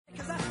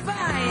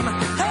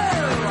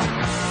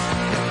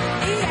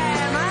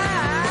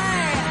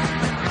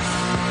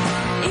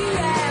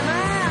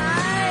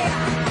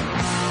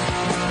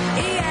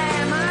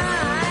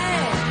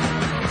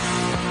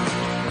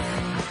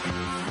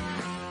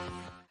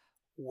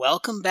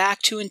Welcome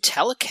back to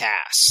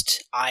Intellicast.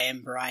 I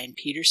am Brian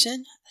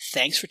Peterson.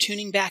 Thanks for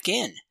tuning back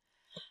in.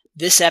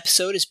 This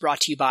episode is brought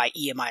to you by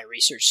EMI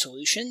Research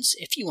Solutions.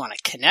 If you want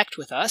to connect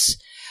with us,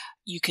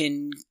 you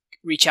can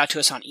reach out to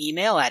us on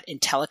email at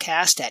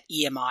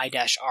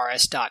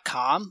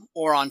intellicast@emi-rs.com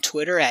or on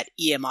Twitter at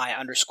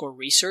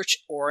EMI_research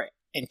or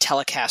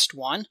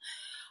Intellicast1.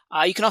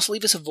 You can also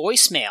leave us a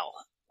voicemail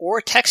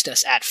or text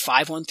us at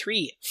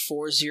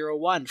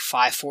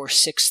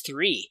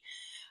 513-401-5463.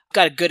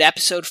 Got a good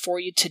episode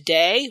for you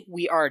today.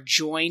 We are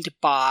joined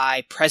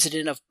by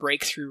President of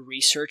Breakthrough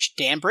Research,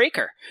 Dan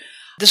Breaker.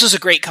 This was a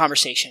great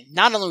conversation.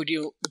 Not only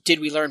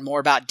did we learn more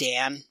about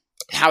Dan,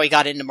 how he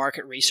got into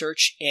market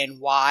research, and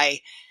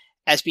why,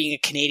 as being a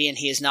Canadian,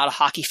 he is not a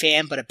hockey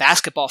fan, but a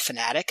basketball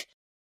fanatic.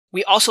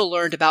 We also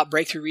learned about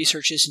Breakthrough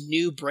Research's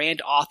new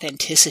brand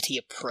authenticity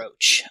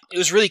approach. It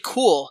was really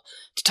cool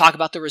to talk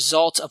about the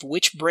results of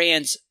which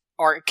brands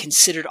are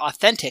considered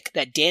authentic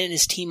that Dan and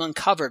his team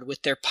uncovered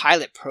with their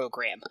pilot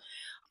program.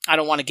 I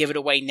don't want to give it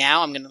away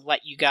now. I'm going to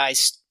let you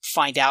guys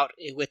find out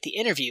with the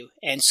interview.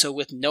 And so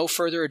with no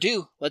further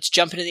ado, let's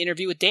jump into the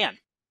interview with Dan.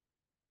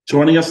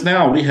 Joining us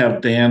now, we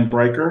have Dan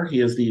Breaker.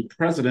 He is the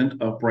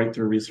president of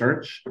Breakthrough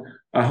Research.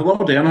 Hello,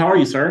 Dan. How are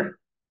you, sir?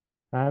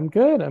 I'm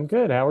good.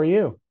 How are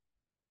you?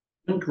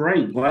 I'm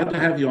great. Glad to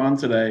have you on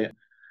today.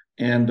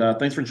 And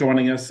thanks for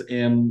joining us.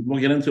 And we'll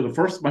get into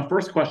my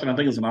first question, I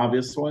think is an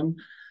obvious one.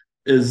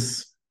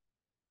 Is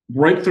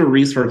Breakthrough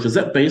Research, is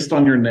that based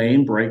on your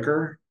name,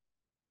 Breaker?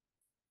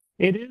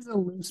 It is a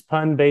loose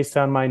pun based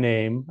on my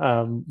name.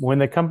 When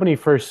the company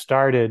first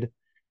started,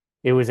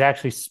 it was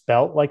actually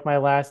spelt like my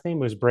last name. It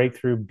was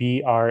Breakthrough,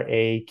 Brake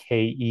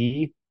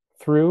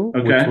through,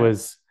 Okay. which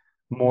was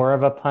more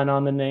of a pun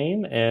on the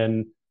name.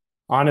 And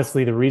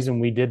honestly, the reason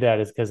we did that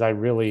is because I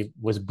really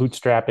was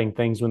bootstrapping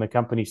things when the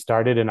company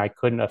started and I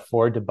couldn't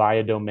afford to buy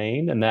a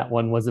domain, and that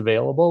one was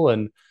available.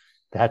 And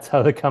that's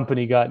how the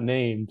company got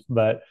named.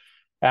 But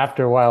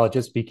after a while, it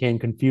just became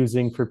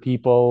confusing for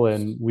people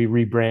and we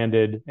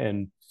rebranded.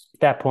 And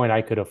at that point,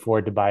 I could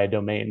afford to buy a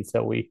domain.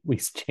 So we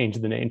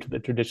changed the name to the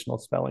traditional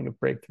spelling of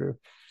Breakthrough.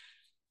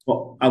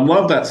 Well, I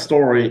love that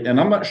story. And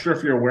I'm not sure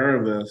if you're aware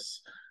of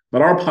this,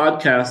 but our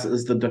podcast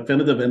is the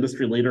definitive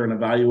industry leader in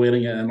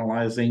evaluating and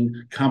analyzing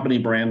company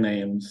brand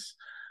names.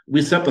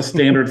 We set the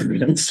standard for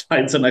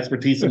insights and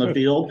expertise in the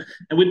field.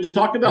 And we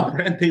talk about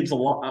brand names a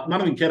lot. I'm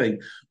not even kidding.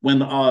 When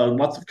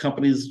lots of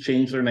companies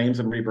change their names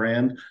and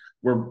rebrand,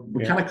 we're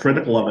kind of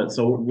critical of it.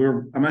 So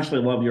I'm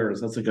actually love yours.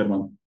 That's a good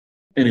one.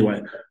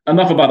 Anyway,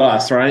 enough about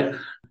us, right?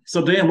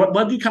 So Dan, what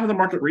led you kind of to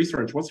market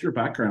research? What's your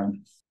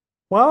background?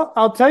 Well,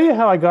 I'll tell you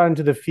how I got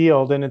into the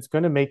field, and it's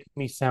going to make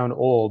me sound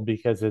old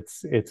because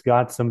it's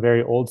got some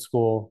very old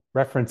school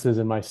references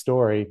in my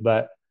story.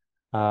 But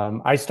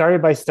I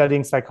started by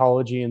studying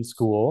psychology in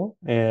school,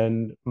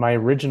 and my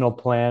original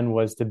plan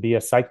was to be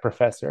a psych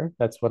professor.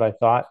 That's what I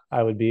thought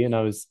I would be. And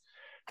I was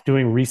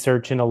doing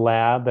research in a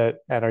lab at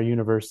our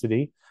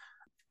university.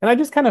 And I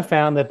just kind of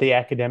found that the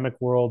academic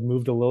world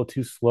moved a little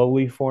too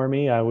slowly for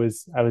me. I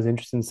was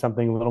interested in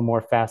something a little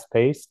more fast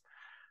paced,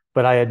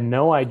 but I had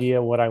no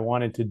idea what I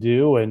wanted to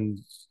do and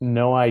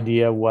no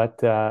idea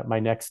what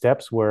my next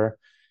steps were.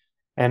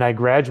 And I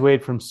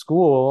graduated from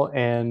school,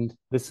 and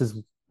this is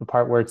the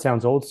part where it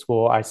sounds old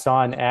school. I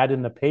saw an ad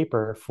in the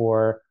paper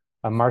for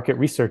a market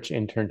research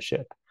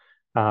internship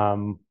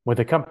with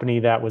a company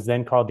that was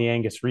then called the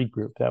Angus Reid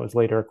Group, that was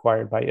later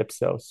acquired by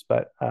Ipsos,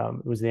 but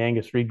it was the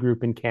Angus Reid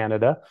Group in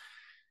Canada.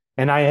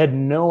 And I had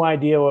no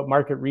idea what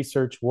market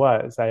research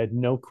was. I had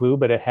no clue,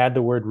 but it had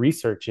the word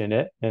research in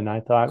it. And I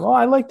thought, well,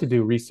 I like to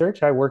do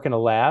research. I work in a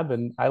lab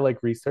and I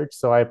like research.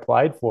 So I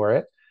applied for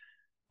it.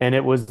 And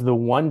it was the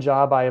one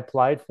job I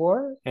applied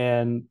for,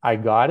 and I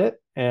got it.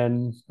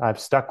 And I've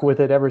stuck with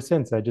it ever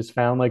since. I just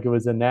found like it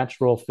was a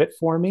natural fit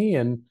for me,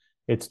 and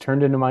it's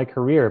turned into my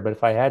career. But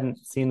if I hadn't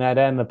seen that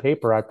ad in the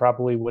paper, I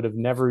probably would have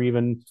never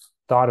even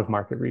thought of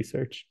market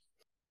research.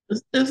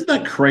 Isn't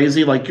that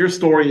crazy? Like, your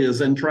story is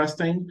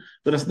interesting,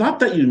 but it's not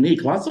that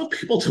unique. Lots of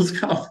people just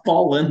kind of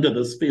fall into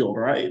this field,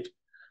 right?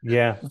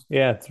 Yeah,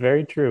 it's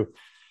very true.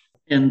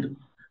 And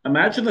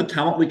imagine the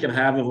talent we could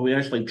have if we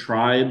actually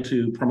tried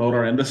to promote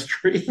our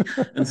industry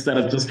instead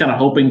of just kind of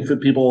hoping that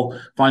people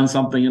find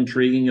something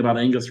intriguing about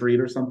Angus Reid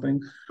or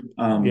something.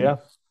 Yeah.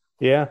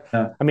 Yeah.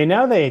 I mean,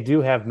 now they do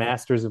have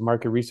masters of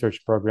market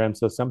research programs.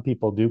 So some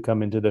people do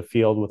come into the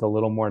field with a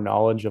little more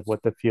knowledge of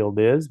what the field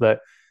is, but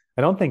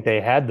I don't think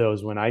they had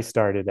those when I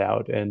started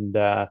out. And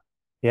at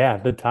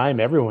the time,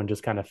 everyone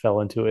just kind of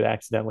fell into it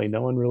accidentally.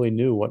 No one really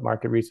knew what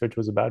market research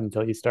was about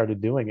until you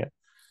started doing it.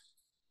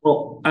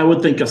 Well, I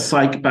would think a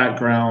psych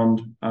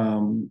background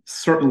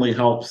certainly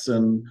helps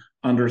in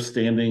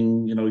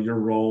understanding, your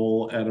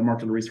role at a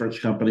market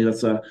research company.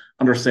 That's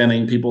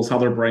understanding how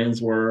their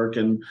brains work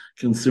and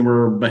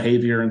consumer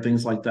behavior and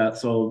things like that.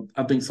 So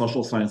I think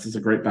social science is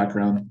a great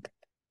background.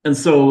 And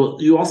so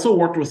you also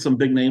worked with some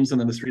big names in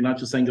the industry, not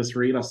just Angus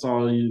Reid. I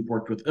saw you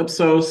worked with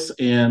Ipsos.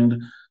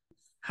 And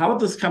how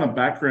did this kind of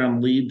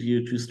background lead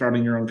you to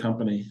starting your own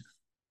company?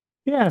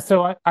 Yeah,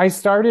 so I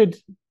started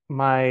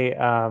my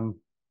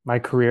my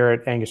career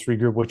at Angus Reid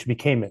Group, which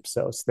became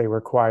Ipsos. They were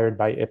acquired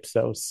by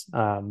Ipsos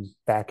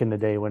back in the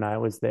day when I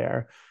was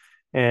there.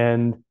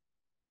 And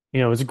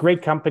it was a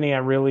great company. I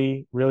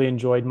really, really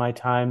enjoyed my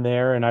time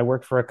there. And I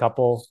worked for a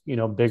couple,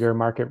 bigger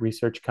market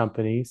research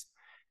companies.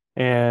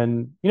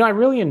 And, I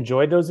really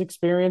enjoyed those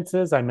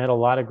experiences. I met a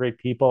lot of great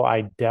people.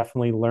 I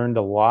definitely learned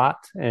a lot.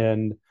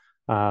 And,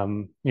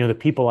 the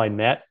people I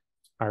met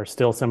are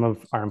still some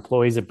of our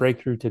employees at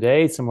Breakthrough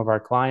today, some of our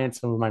clients,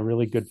 some of my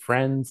really good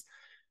friends.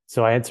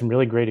 So I had some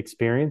really great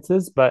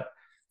experiences. But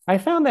I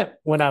found that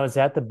when I was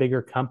at the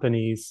bigger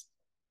companies,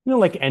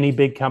 like any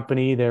big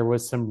company, there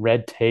was some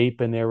red tape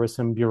and there was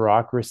some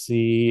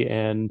bureaucracy.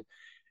 And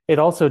it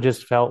also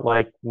just felt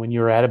like when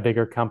you're at a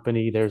bigger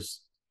company, there's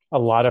a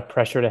lot of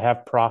pressure to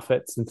have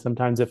profits. And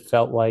sometimes it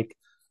felt like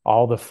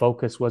all the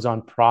focus was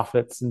on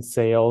profits and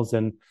sales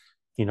and,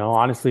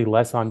 honestly,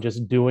 less on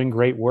just doing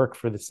great work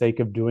for the sake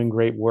of doing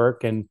great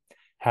work and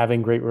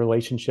having great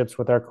relationships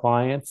with our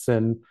clients.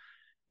 And,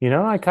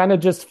 I kind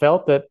of just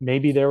felt that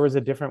maybe there was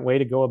a different way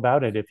to go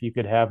about it. If you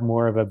could have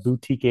more of a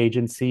boutique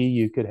agency,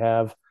 you could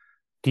have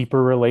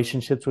deeper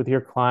relationships with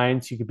your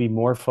clients. You could be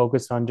more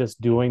focused on just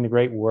doing the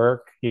great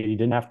work. You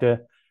didn't have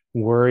to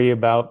worry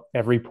about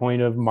every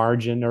point of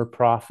margin or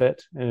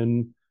profit.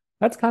 And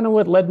that's kind of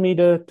what led me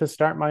to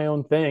start my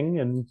own thing.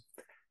 And,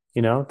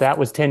 that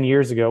was 10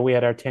 years ago. We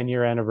had our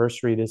 10-year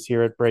anniversary this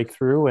year at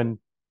Breakthrough. And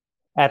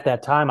at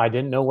that time, I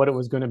didn't know what it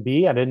was going to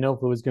be. I didn't know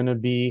if it was going to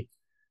be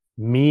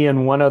me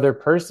and one other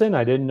person.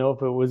 I didn't know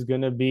if it was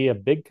going to be a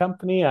big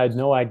company. I had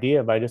no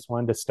idea, but I just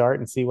wanted to start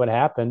and see what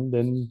happened.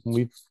 And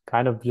we've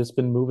kind of just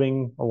been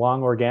moving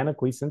along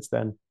organically since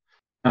then.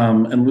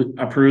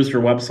 I perused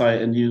your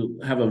website, and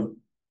you have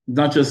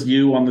not just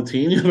you on the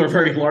team, you have a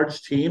very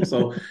large team.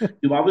 So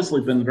you've obviously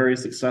been very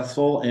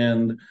successful,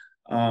 and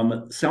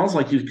sounds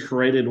like you've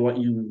created what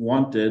you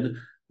wanted,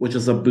 which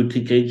is a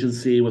boutique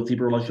agency with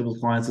deeper relationship with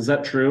clients. Is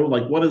that true?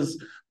 Like, what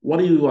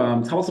do you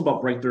tell us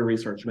about Breakthrough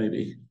Research,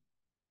 maybe?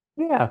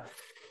 Yeah.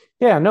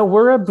 Yeah. No,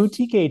 we're a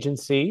boutique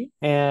agency.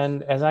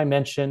 And as I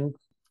mentioned,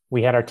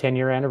 we had our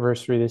 10-year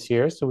anniversary this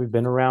year. So we've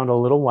been around a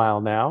little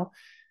while now.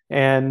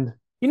 And,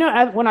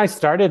 when I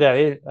started at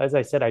it, as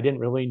I said, I didn't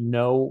really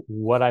know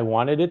what I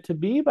wanted it to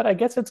be, but I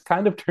guess it's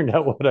kind of turned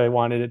out what I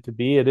wanted it to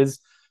be. It is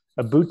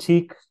a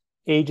boutique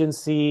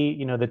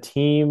agency. The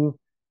team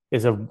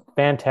is a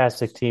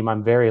fantastic team.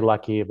 I'm very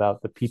lucky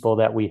about the people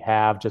that we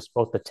have, just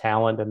both the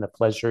talent and the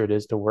pleasure it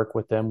is to work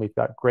with them. We've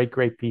got great,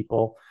 great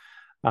people.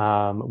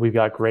 We've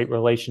got great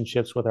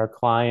relationships with our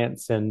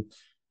clients, and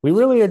we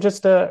really are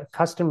just a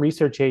custom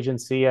research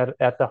agency at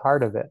the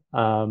heart of it.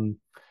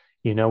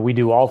 We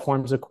do all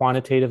forms of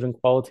quantitative and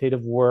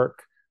qualitative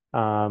work.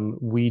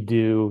 We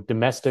do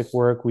domestic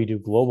work. We do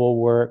global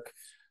work.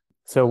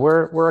 So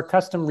we're a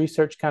custom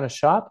research kind of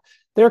shop.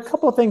 There are a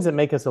couple of things that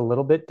make us a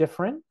little bit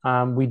different.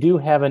 We do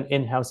have an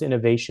in-house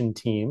innovation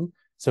team.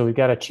 So we've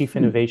got a chief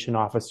innovation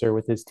officer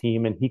with his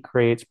team, and he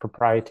creates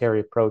proprietary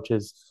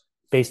approaches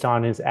based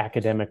on his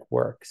academic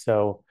work.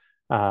 So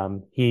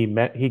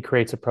he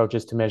creates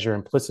approaches to measure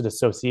implicit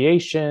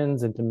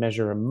associations and to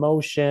measure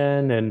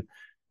emotion. And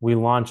we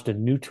launched a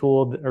new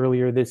tool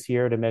earlier this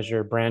year to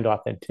measure brand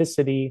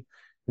authenticity.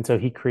 And so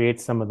he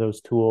creates some of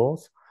those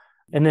tools.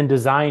 And then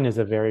design is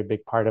a very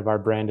big part of our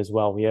brand as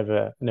well. We have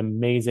an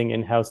amazing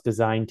in-house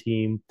design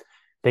team.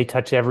 They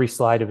touch every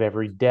slide of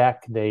every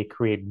deck. They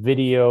create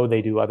video.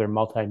 They do other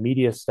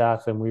multimedia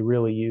stuff. And we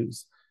really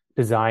use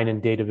design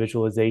and data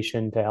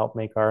visualization to help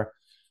make our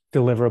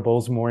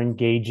deliverables more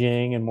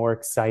engaging and more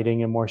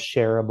exciting and more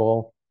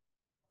shareable.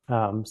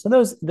 So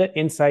the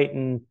insight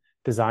and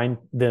design,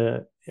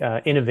 the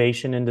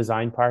innovation and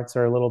design parts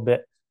are a little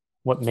bit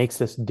what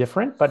makes us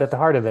different. But at the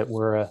heart of it,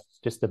 we're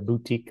just a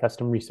boutique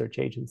custom research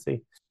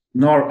agency.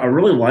 No, I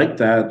really like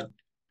that.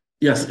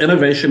 Yes,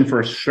 innovation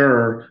for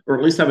sure, or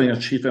at least having a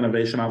chief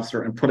innovation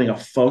officer and putting a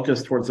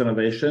focus towards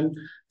innovation,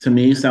 to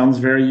me sounds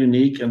very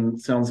unique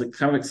and sounds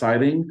kind of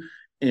exciting.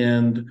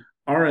 And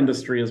our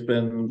industry has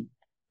been,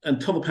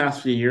 until the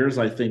past few years,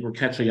 I think we're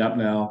catching up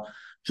now,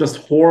 just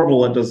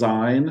horrible at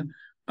design.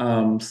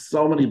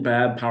 So many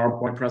bad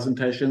PowerPoint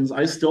presentations.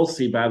 I still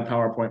see bad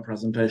PowerPoint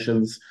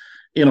presentations,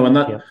 and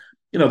that,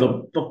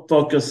 the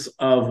focus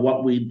of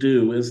what we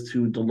do is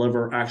to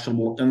deliver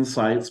actionable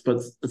insights, but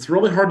it's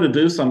really hard to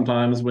do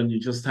sometimes when you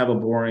just have a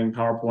boring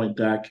PowerPoint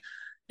deck.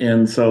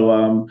 And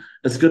so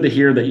it's good to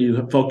hear that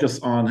you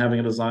focus on having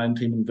a design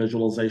team and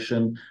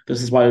visualization.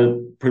 This is why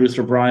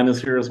producer Brian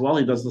is here as well.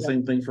 He does the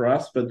same thing for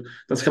us, but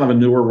that's kind of a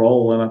newer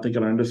role, and I think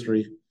in our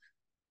industry.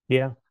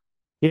 Yeah.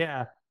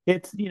 Yeah.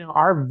 It's,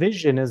 our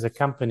vision as a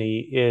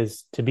company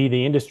is to be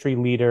the industry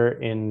leader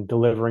in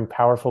delivering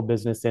powerful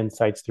business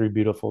insights through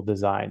beautiful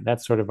design.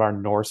 That's sort of our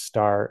North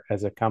Star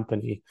as a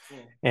company.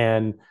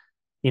 And,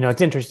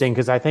 it's interesting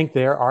because I think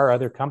there are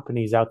other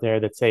companies out there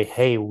that say,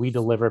 hey, we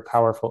deliver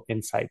powerful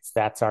insights.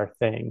 That's our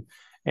thing.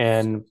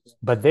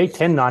 But they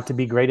tend not to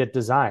be great at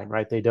design,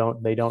 right? They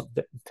don't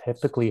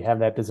typically have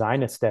that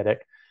design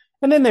aesthetic.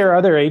 And then there are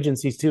other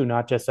agencies too,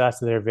 not just us,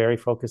 that are very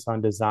focused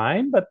on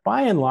design, but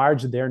by and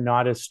large, they're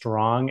not as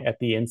strong at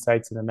the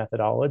insights and the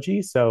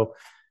methodology. So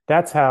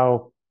that's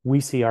how we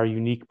see our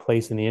unique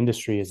place in the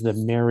industry, is the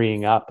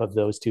marrying up of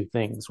those two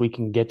things. We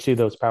can get you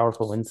those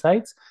powerful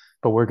insights,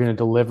 but we're going to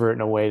deliver it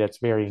in a way that's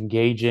very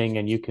engaging,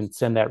 and you can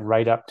send that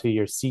right up to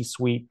your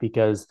C-suite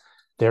because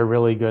they're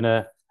really going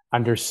to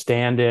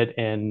understand it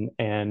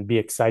and be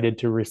excited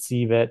to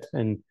receive it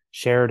and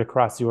share it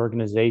across the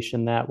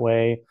organization that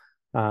way.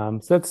 So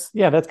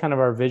that's kind of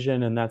our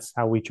vision, and that's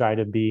how we try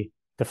to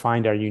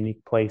find our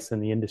unique place in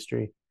the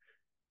industry.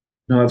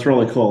 No, that's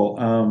really cool.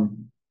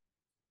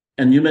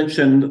 And you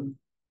mentioned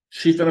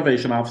Chief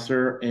Innovation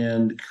Officer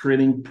and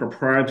creating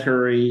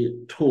proprietary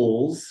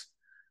tools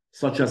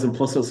such as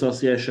implicit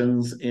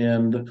associations.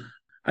 And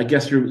I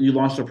guess you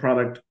launched a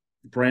product,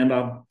 brand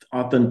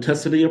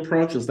authenticity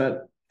approach. Is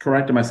that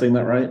correct? Am I saying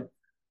that right?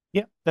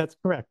 Yeah, that's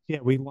correct. Yeah,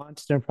 we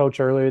launched an approach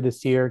earlier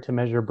this year to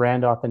measure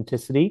brand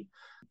authenticity.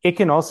 It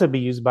can also be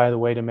used, by the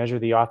way, to measure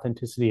the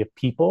authenticity of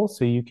people.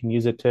 So you can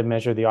use it to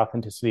measure the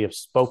authenticity of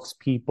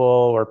spokespeople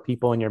or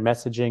people in your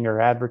messaging or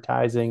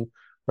advertising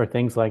or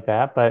things like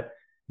that. But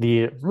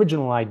the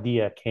original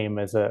idea came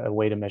as a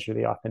way to measure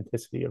the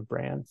authenticity of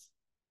brands.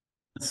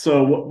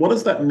 So, what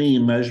does that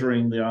mean,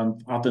 measuring the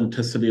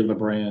authenticity of the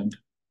brand?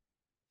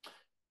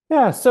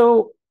 Yeah,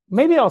 so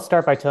maybe I'll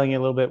start by telling you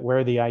a little bit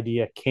where the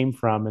idea came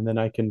from, and then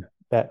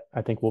that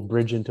I think will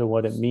bridge into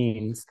what it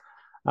means.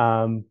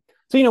 So,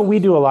 we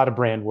do a lot of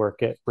brand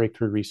work at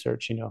Breakthrough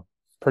Research.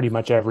 Pretty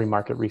much every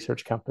market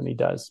research company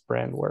does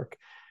brand work.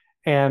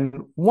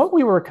 And what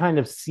we were kind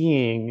of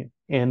seeing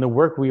in the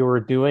work we were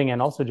doing,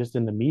 and also just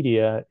in the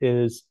media,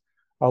 is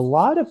a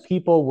lot of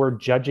people were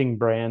judging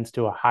brands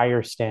to a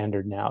higher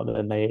standard now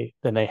than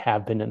they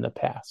have been in the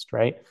past,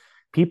 right?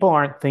 People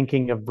aren't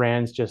thinking of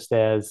brands just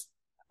as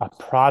a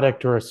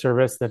product or a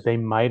service that they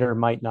might or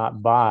might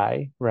not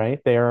buy, right?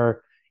 They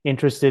are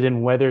interested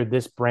in whether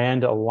this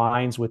brand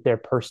aligns with their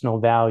personal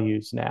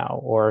values now,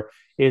 or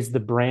is the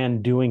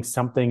brand doing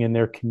something in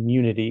their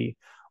community,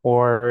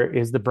 or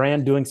is the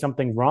brand doing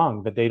something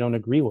wrong that they don't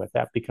agree with?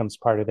 That becomes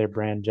part of their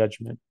brand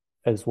judgment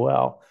as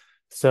well.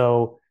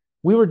 So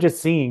we were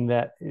just seeing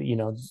that,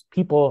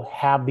 people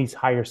have these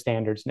higher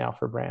standards now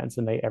for brands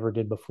than they ever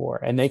did before.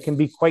 And they can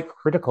be quite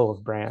critical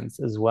of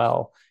brands as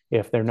well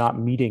if they're not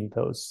meeting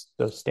those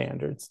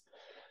standards.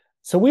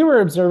 So we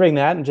were observing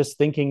that and just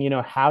thinking,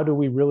 how do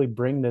we really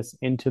bring this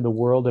into the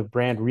world of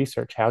brand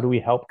research? How do we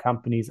help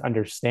companies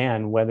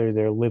understand whether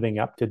they're living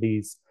up to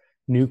these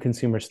new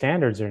consumer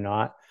standards or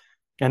not?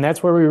 And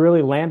that's where we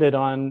really landed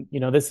on,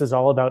 this is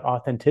all about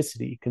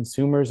authenticity.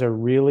 Consumers are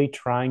really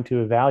trying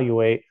to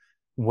evaluate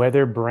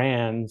whether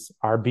brands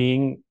are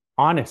being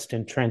honest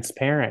and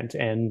transparent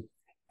and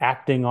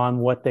acting on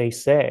what they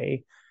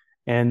say.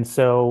 And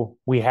so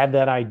we had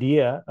that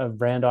idea of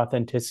brand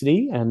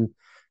authenticity. And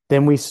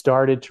then we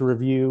started to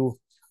review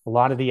a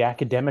lot of the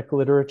academic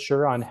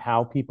literature on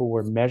how people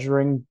were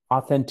measuring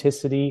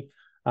authenticity,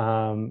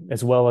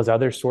 as well as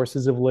other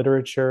sources of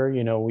literature.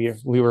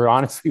 We were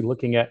honestly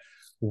looking at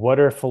what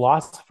are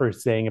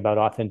philosophers saying about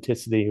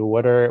authenticity?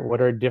 What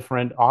are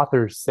different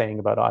authors saying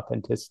about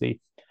authenticity?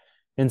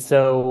 And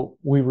so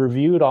we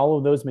reviewed all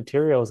of those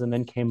materials and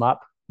then came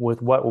up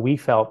with what we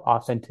felt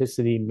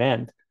authenticity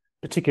meant,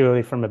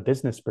 particularly from a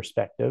business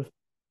perspective,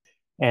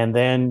 and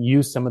then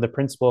used some of the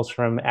principles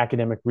from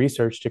academic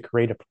research to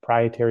create a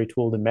proprietary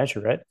tool to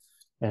measure it.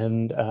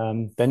 And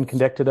then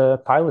conducted a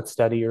pilot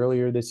study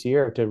earlier this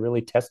year to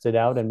really test it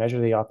out and measure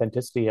the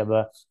authenticity of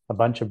a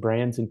bunch of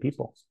brands and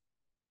people.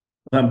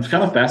 I'm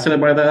kind of fascinated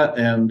by that.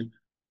 And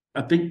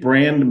I think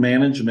brand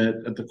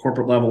management at the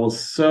corporate level is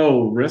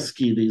so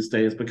risky these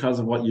days because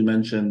of what you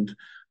mentioned.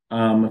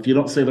 If you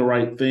don't say the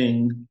right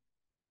thing,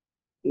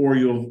 or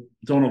you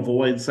don't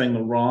avoid saying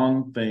the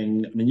wrong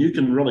thing, I mean, you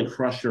can really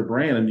crush your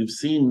brand. And you've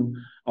seen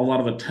a lot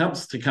of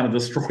attempts to kind of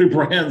destroy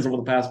brands over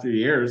the past few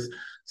years.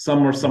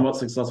 Some are somewhat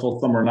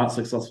successful, some are not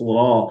successful at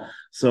all.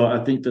 So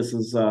I think this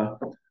is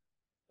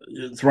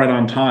it's right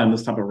on time,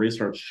 this type of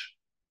research,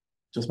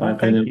 just my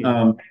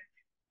opinion.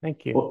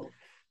 Thank you. Well,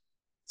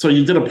 so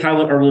you did a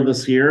pilot earlier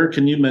this year.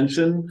 Can you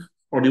mention,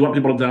 or do you want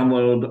people to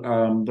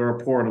download the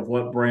report of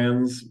what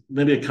brands,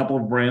 maybe a couple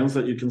of brands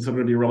that you consider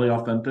to be really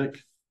authentic?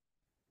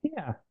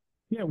 Yeah,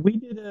 we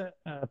did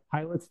a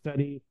pilot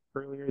study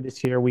earlier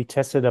this year. We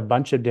tested a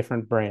bunch of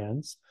different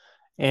brands,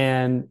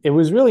 and it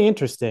was really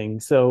interesting.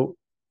 So,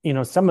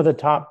 some of the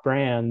top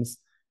brands,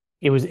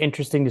 it was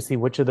interesting to see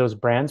which of those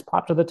brands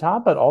popped to the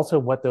top, but also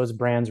what those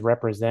brands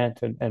represent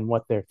and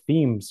what their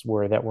themes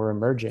were that were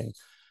emerging.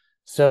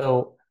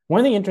 So one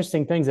of the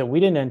interesting things that we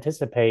didn't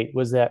anticipate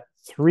was that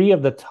 3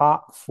 of the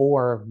top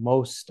 4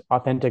 most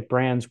authentic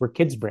brands were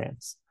kids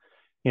brands.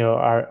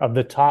 Of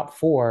the top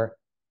 4,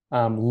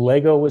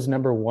 Lego was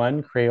number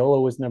 1,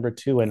 Crayola was number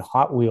 2, and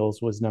Hot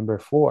Wheels was number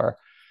 4.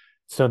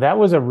 So that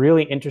was a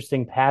really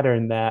interesting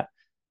pattern that,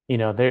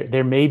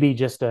 there may be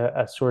just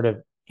a sort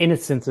of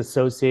innocence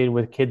associated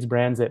with kids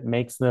brands that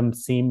makes them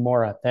seem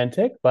more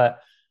authentic. But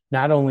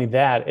not only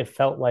that, it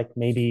felt like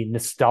maybe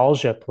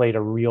nostalgia played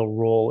a real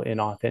role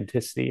in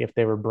authenticity. If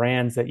there were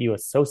brands that you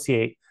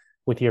associate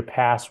with your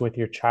past, with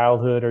your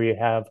childhood, or you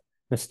have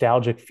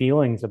nostalgic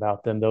feelings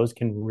about them, those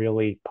can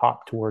really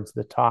pop towards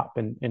the top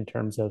in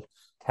terms of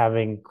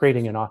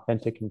creating an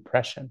authentic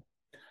impression.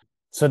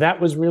 So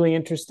that was really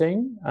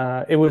interesting.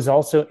 It was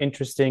also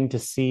interesting to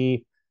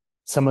see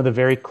some of the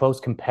very close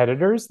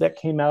competitors that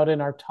came out in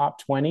our top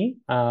 20.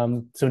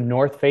 So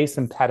North Face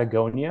and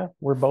Patagonia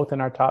were both in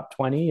our top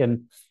 20.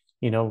 And,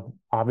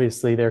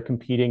 obviously they're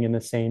competing in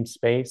the same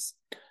space.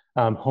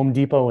 Home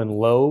Depot and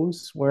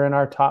Lowe's were in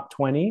our top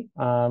 20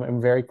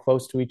 and very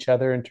close to each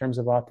other in terms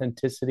of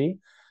authenticity.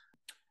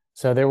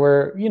 So there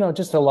were,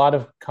 just a lot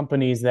of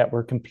companies that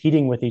were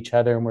competing with each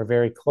other and were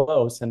very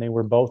close, and they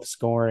were both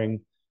scoring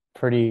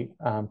pretty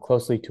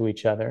closely to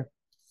each other.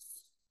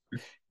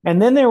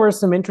 And then there were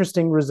some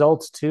interesting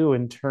results too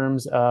in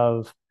terms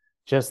of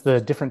just the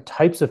different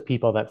types of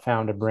people that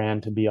found a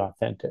brand to be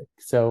authentic.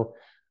 So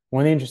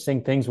one of the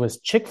interesting things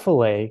was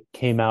Chick-fil-A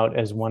came out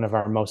as one of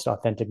our most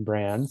authentic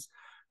brands.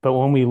 But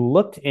when we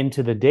looked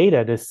into the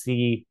data to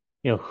see,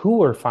 who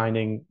were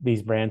finding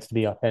these brands to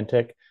be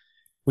authentic,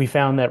 we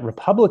found that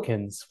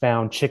Republicans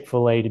found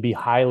Chick-fil-A to be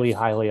highly,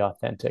 highly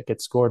authentic.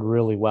 It scored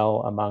really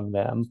well among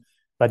them.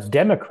 But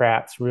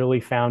Democrats really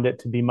found it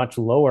to be much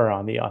lower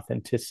on the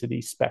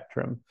authenticity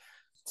spectrum.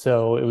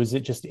 So it was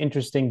just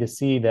interesting to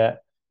see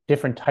that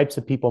different types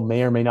of people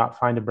may or may not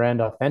find a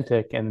brand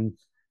authentic. And,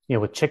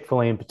 with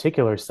Chick-fil-A in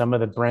particular, some of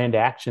the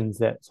actions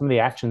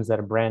that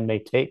a brand may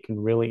take can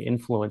really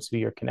influence who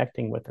you're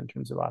connecting with in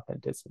terms of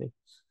authenticity.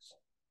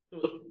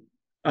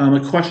 A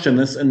question,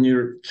 this in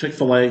your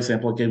Chick-fil-A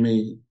example gave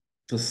me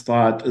this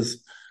thought,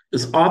 is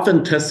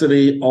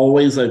authenticity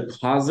always a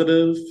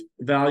positive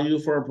value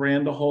for a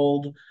brand to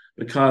hold?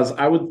 Because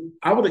I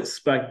would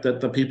expect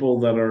that the people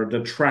that are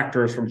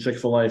detractors from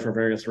Chick-fil-A for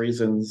various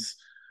reasons,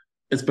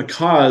 it's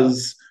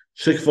because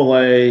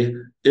Chick-fil-A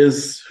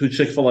is who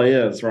Chick-fil-A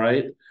is,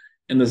 right?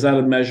 And is that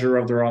a measure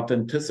of their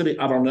authenticity?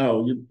 I don't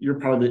know. You're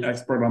probably the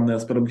expert on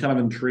this, but I'm kind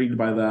of intrigued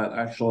by that,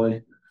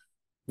 actually.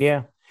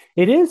 Yeah,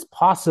 it is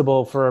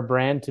possible for a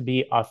brand to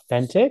be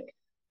authentic,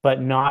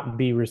 but not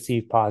be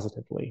received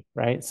positively,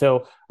 right?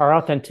 So our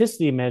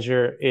authenticity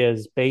measure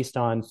is based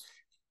on,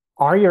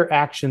 are your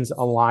actions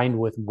aligned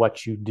with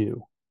what you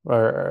do?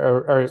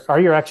 Or are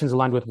your actions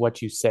aligned with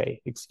what you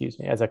say,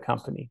 as a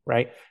company,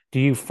 right? Do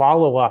you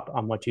follow up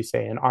on what you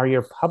say? And are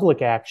your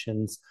public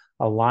actions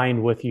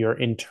aligned with your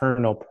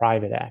internal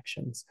private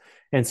actions?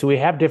 And so we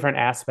have different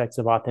aspects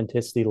of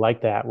authenticity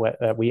like that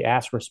we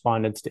ask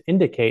respondents to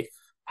indicate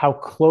how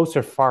close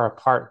or far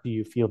apart do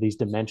you feel these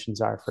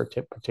dimensions are for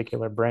a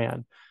particular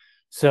brand.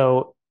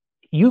 So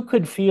you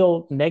could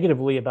feel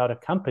negatively about a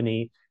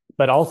company,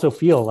 but also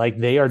feel like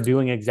they are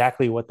doing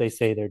exactly what they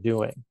say they're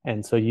doing.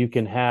 And so you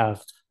can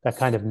have that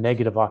kind of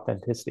negative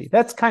authenticity.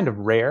 That's kind of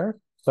rare,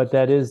 but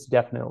that is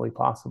definitely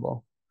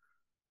possible.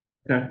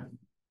 Okay,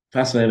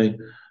 fascinating.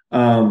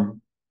 And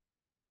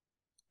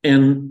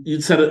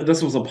you said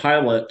this was a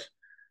pilot.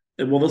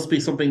 Will this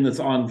be something that's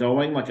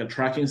ongoing, like a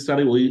tracking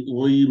study?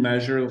 Will you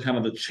measure kind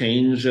of the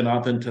change in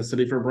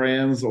authenticity for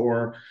brands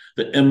or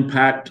the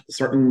impact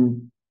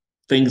certain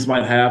things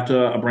might have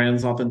to a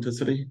brand's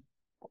authenticity?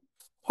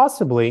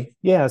 Possibly,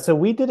 yeah. So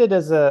we did it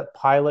as a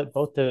pilot,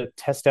 both to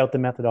test out the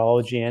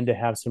methodology and to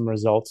have some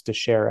results to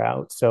share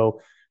out.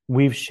 So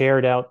we've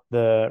shared out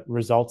the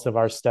results of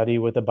our study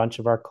with a bunch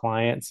of our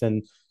clients,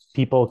 and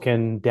people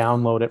can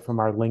download it from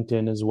our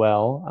LinkedIn as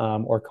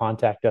well, or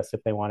contact us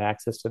if they want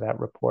access to that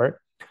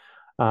report.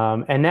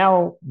 And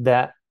now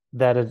that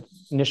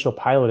initial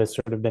pilot has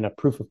sort of been a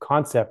proof of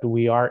concept,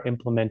 we are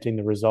implementing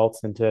the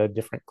results into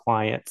different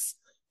clients'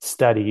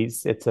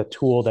 studies. It's a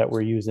tool that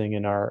we're using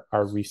in our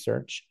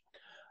research.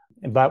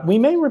 But we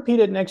may repeat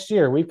it next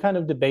year. We've kind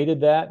of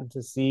debated that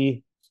to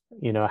see,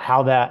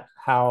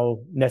 how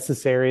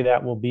necessary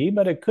that will be.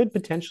 But it could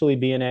potentially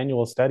be an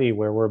annual study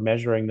where we're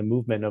measuring the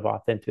movement of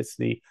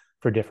authenticity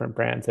for different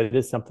brands. It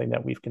is something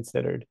that we've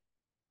considered.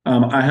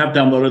 I have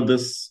downloaded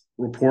this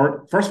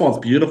report. First of all, it's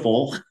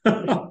beautiful.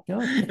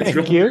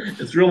 Thank you.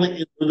 It's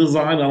really, the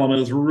design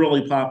element is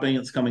really popping.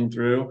 It's coming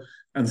through.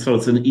 And so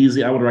it's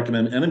I would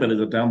recommend anybody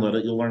to download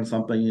it. You'll learn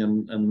something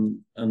and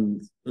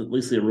at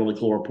least see a really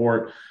cool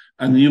report.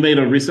 And you made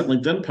a recent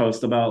LinkedIn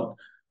post about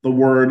the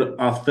word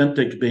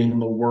authentic being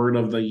the word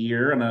of the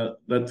year. And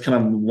that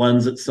kind of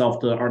lends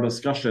itself to our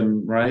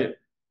discussion, right?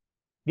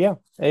 Yeah,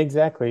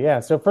 exactly. Yeah.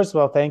 So first of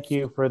all, thank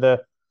you for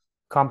the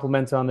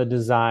compliments on the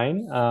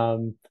design.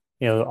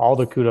 All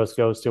the kudos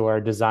goes to our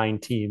design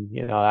team.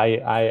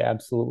 I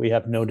absolutely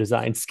have no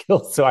design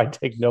skills, so I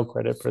take no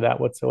credit for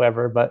that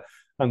whatsoever, but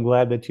I'm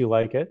glad that you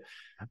like it.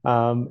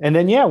 And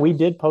then, yeah, we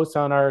did post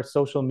on our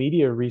social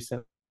media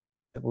recently.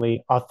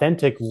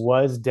 Authentic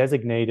was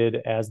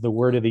designated as the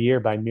word of the year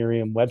by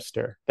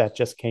Merriam-Webster. That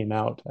just came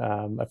out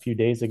a few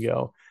days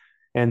ago.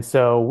 And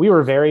so we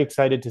were very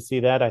excited to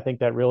see that. I think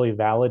that really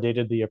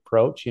validated the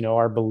approach,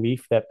 our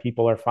belief that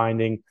people are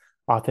finding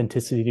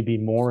authenticity to be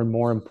more and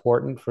more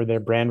important for their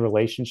brand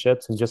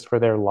relationships and just for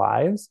their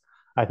lives,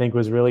 I think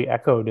was really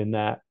echoed in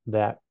that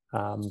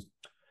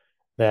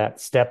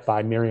step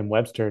by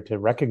Merriam-Webster to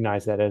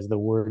recognize that as the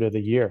word of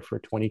the year for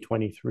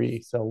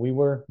 2023. So we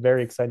were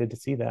very excited to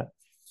see that.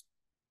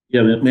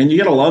 Yeah, man, you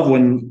gotta love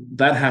when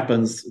that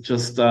happens.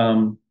 Just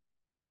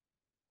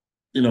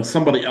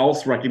somebody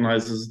else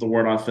recognizes the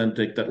word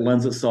authentic that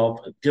lends itself,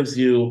 it gives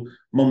you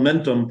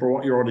momentum for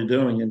what you're already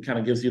doing and kind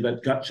of gives you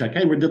that gut check.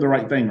 Hey, we did the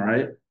right thing,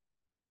 right?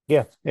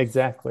 Yeah,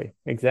 exactly.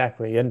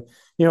 Exactly. And,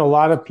 a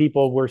lot of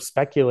people were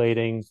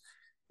speculating,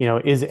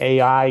 is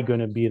AI going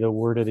to be the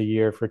word of the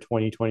year for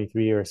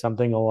 2023 or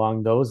something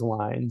along those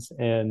lines?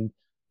 And,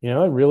 it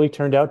really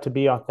turned out to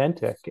be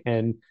authentic.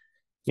 And,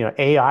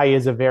 AI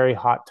is a very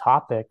hot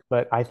topic,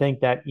 but I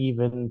think that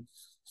even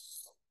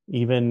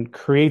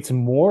creates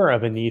more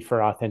of a need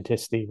for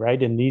authenticity,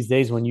 right? In these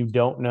days when you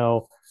don't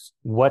know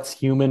what's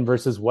human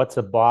versus what's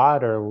a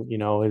bot, or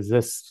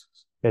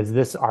has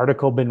this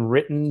article been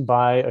written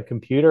by a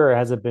computer or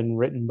has it been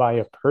written by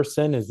a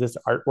person? Has this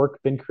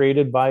artwork been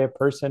created by a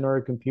person or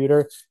a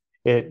computer?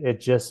 It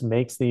just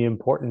makes the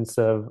importance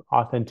of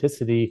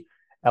authenticity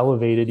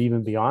elevated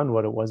even beyond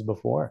what it was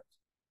before.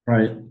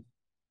 Right.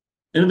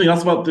 Anything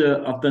else about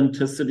the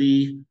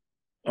authenticity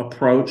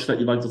approach that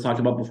you'd like to talk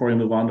about before we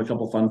move on to a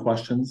couple fun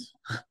questions?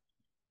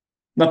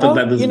 Not that Well,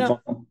 that isn't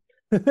fun.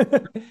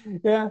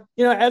 yeah,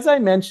 as I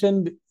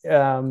mentioned,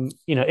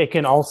 it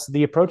can also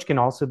the approach can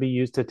also be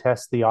used to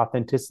test the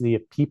authenticity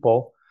of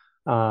people,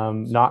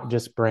 not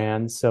just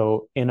brands.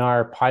 So in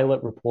our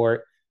pilot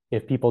report,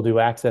 if people do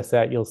access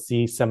that, you'll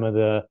see some of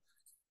the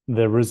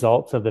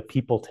results of the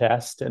people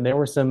test, and there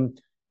were some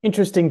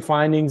interesting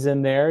findings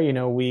in there.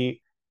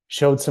 We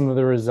showed some of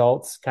the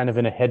results kind of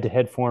in a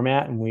head-to-head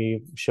format, and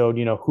we showed,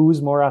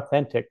 who's more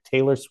authentic,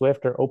 Taylor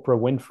Swift or Oprah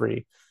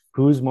Winfrey,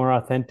 who's more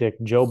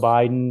authentic, Joe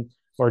Biden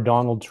or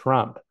Donald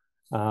Trump,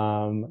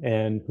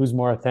 and who's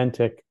more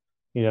authentic,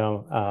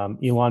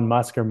 Elon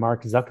Musk or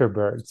Mark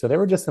Zuckerberg. So there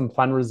were just some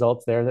fun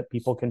results there that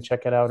people can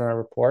check it out in our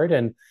report,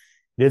 and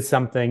it is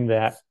something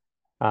that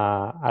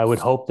I would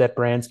hope that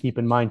brands keep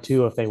in mind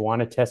too, if they want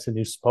to test a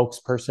new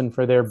spokesperson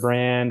for their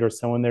brand or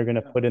someone they're going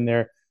to put in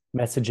their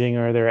messaging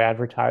or their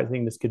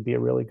advertising. This could be a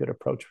really good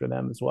approach for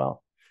them as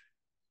well.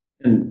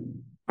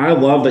 And I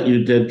love that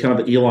you did kind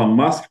of the Elon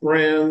Musk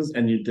brands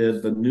and you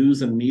did the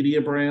news and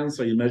media brands.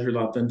 So you measured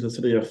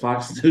authenticity of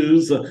Fox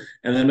News and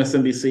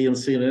MSNBC and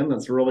CNN.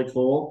 That's really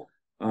cool.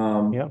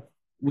 Yeah,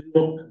 We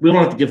don't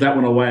have to give that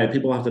one away.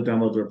 People have to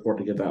download the report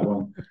to get that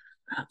one.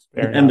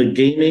 fair And enough. the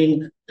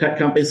gaming tech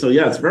company. So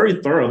yeah, it's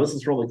very thorough. This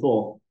is really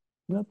cool.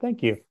 No,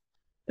 thank you.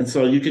 And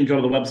so you can go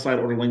to the website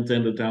or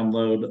LinkedIn to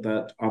download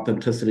that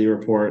authenticity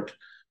report.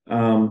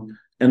 And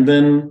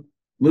then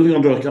moving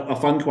on to a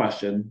fun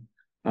question.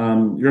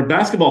 You're a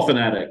basketball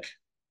fanatic.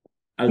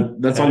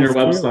 That's That on your is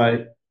true.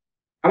 website.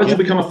 How did you Yeah.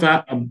 become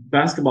a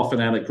basketball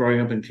fanatic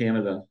growing up in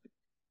Canada?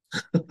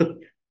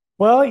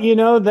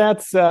 Well,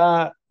 that's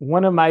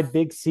one of my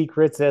big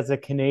secrets as a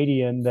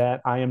Canadian,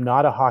 that I am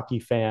not a hockey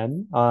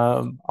fan.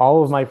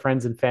 All of my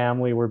friends and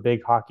family were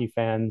big hockey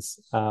fans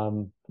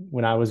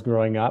when I was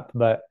growing up,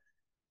 but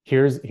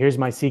here's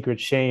my secret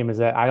shame, is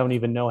that I don't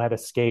even know how to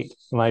skate.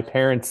 My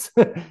parents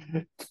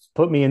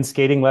put me in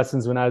skating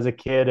lessons when I was a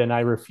kid, and I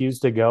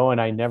refused to go, and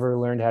I never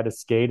learned how to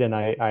skate, and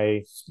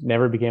I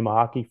never became a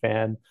hockey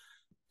fan.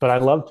 But I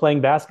loved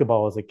playing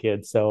basketball as a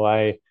kid, so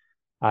I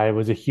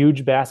was a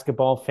huge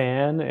basketball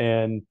fan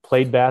and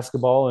played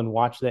basketball and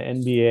watched the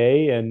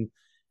NBA. And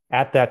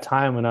at that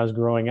time when I was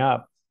growing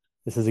up,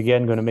 this is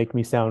again going to make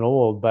me sound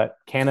old, but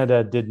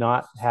Canada did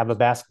not have a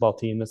basketball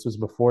team. This was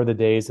before the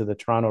days of the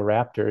Toronto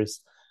Raptors.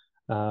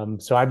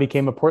 So I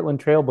became a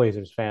Portland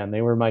Trailblazers fan.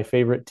 They were my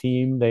favorite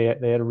team. They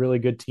had a really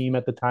good team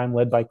at the time,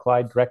 led by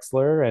Clyde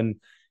Drexler, and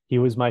he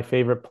was my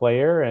favorite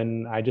player.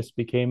 And I just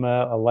became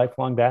a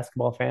lifelong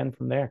basketball fan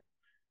from there.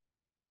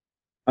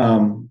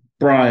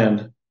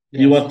 Brian,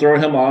 you Yes, want to throw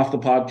him off the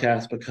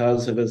podcast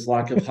because of his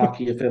lack of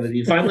hockey affinity.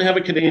 You finally have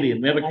a Canadian.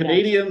 We have a I know.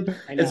 Canadian.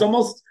 I It's know.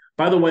 almost,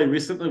 by the way,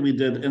 recently we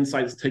did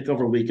Insights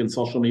Takeover Week in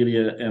social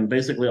media, and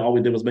basically all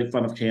we did was make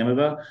fun of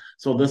Canada.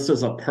 So this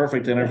is a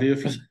perfect interview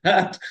for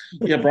that.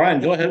 Yeah,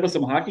 Brian, go ahead with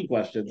some hockey Yeah.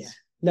 questions.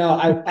 No,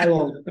 I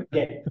won't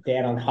get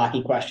Dan on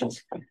hockey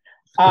questions.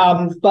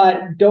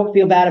 But don't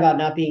feel bad about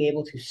not being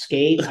able to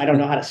skate. I don't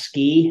know how to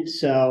ski,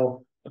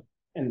 so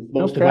and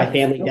most of my Okay.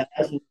 family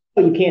does.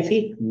 Oh, you can't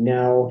ski?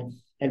 No.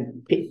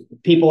 And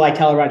people I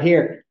tell around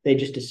here, they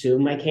just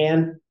assume I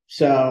can.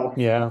 So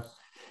Yeah.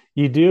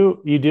 You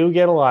do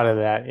get a lot of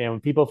that. When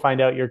people find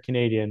out you're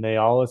Canadian, they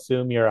all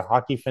assume you're a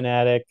hockey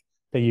fanatic,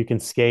 that you can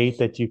skate,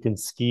 that you can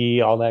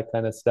ski, all that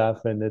kind of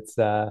stuff. And it's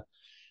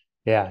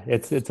yeah,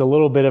 it's a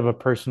little bit of a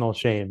personal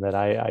shame that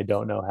I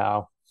don't know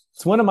how.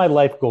 It's one of my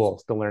life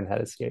goals to learn how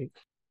to skate.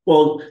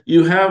 Well,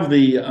 you have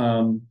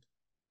the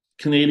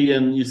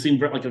Canadian, you seem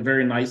like a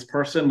very nice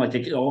person. Like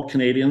all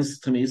Canadians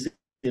to me seem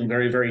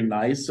very, very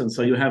nice. And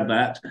so you have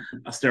that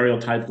a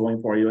stereotype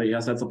going for you.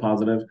 Yes, that's a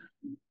positive.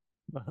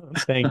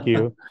 Thank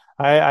you.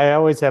 I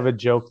always have a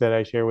joke that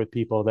I share with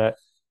people, that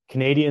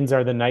Canadians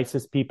are the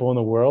nicest people in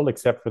the world,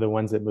 except for the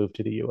ones that move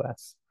to the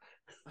US,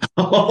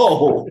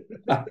 Oh,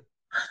 all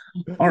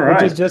which is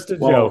right. just a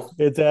joke. Well,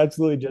 It's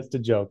absolutely just a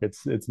joke.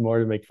 It's more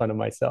to make fun of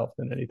myself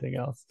than anything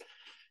else.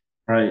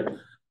 right.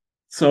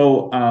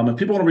 So if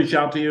people want to reach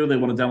out to you, they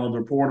want to download the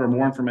report or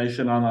more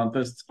information on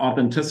this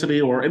authenticity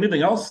or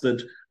anything else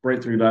that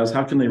Breakthrough does,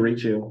 how can they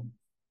reach you?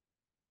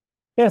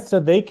 Yeah, so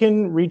they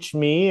can reach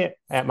me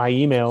at my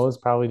email is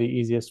probably the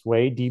easiest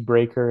way,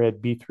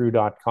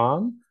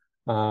 dbreaker@bthrough.com.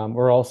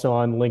 We're also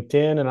on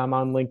LinkedIn, and I'm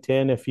on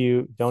LinkedIn. If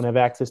you don't have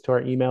access to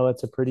our email,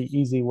 it's a pretty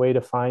easy way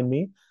to find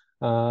me.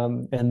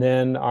 And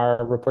then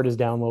our report is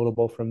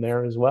downloadable from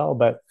there as well.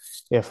 But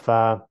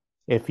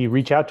if you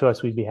reach out to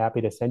us, we'd be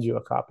happy to send you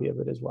a copy of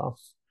it as well.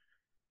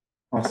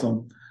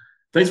 Awesome.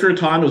 Thanks for your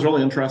time. It was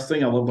really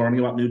interesting. I love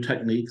learning about new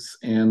techniques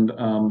and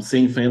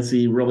seeing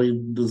Fancy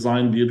really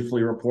design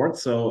beautifully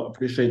reports. So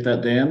appreciate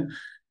that, Dan.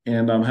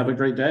 And have a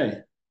great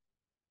day.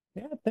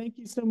 Yeah, thank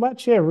you so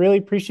much. Yeah, really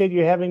appreciate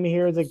you having me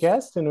here as a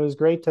guest. And it was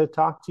great to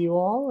talk to you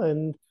all.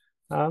 And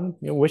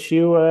wish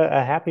you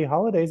a happy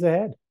holidays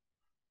ahead.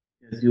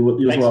 Yes,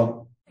 you as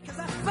well.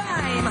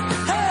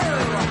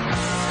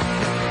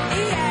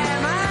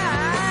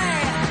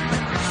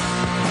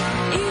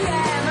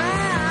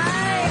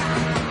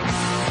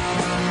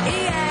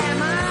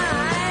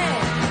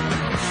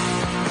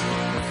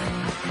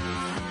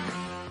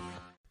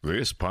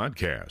 This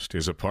podcast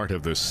is a part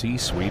of the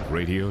C-Suite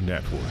Radio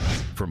Network.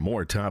 For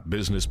more top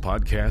business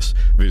podcasts,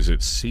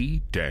 visit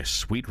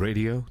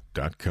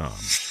c-suiteradio.com.